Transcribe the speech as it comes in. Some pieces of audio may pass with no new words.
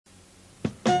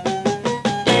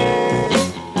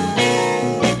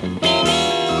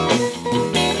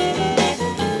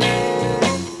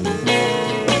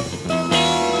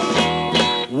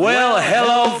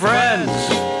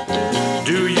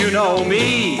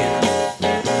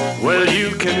Well,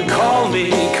 you can call me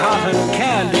Cotton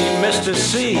Candy, Mr.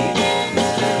 C,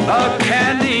 a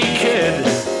candy kid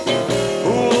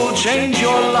who'll change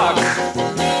your luck.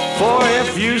 For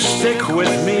if you stick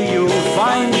with me, you'll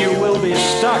find you will be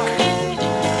stuck.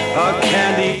 A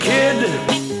candy kid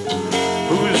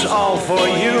who's all for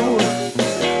you.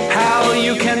 How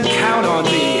you can count on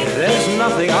me, there's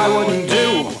nothing I wouldn't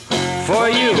do for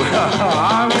you.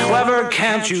 I'm clever,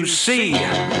 can't you see,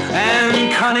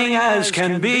 and cunning as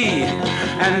can be,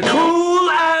 and cool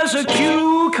as a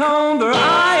cucumber.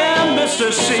 I am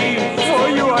Mr. C, for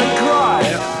you I'd cry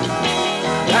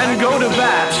and go to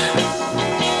bat.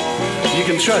 You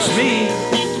can trust me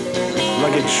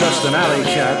like you trust an alley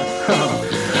cat.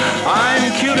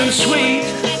 I'm cute and sweet,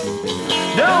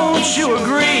 don't you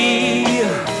agree?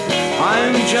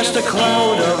 I'm just a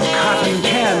cloud of cotton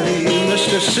candy,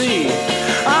 Mr. C.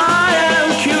 I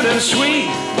am cute and sweet,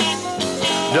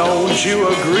 don't you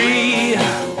agree?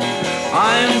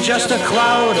 I'm just a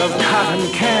cloud of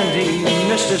cotton candy,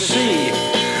 Mr. C.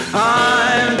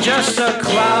 I'm just a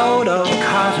cloud of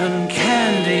cotton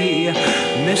candy,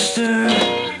 Mr.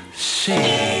 C.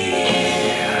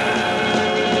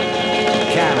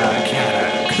 Canna,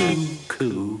 canna, coo,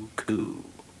 coo, coo.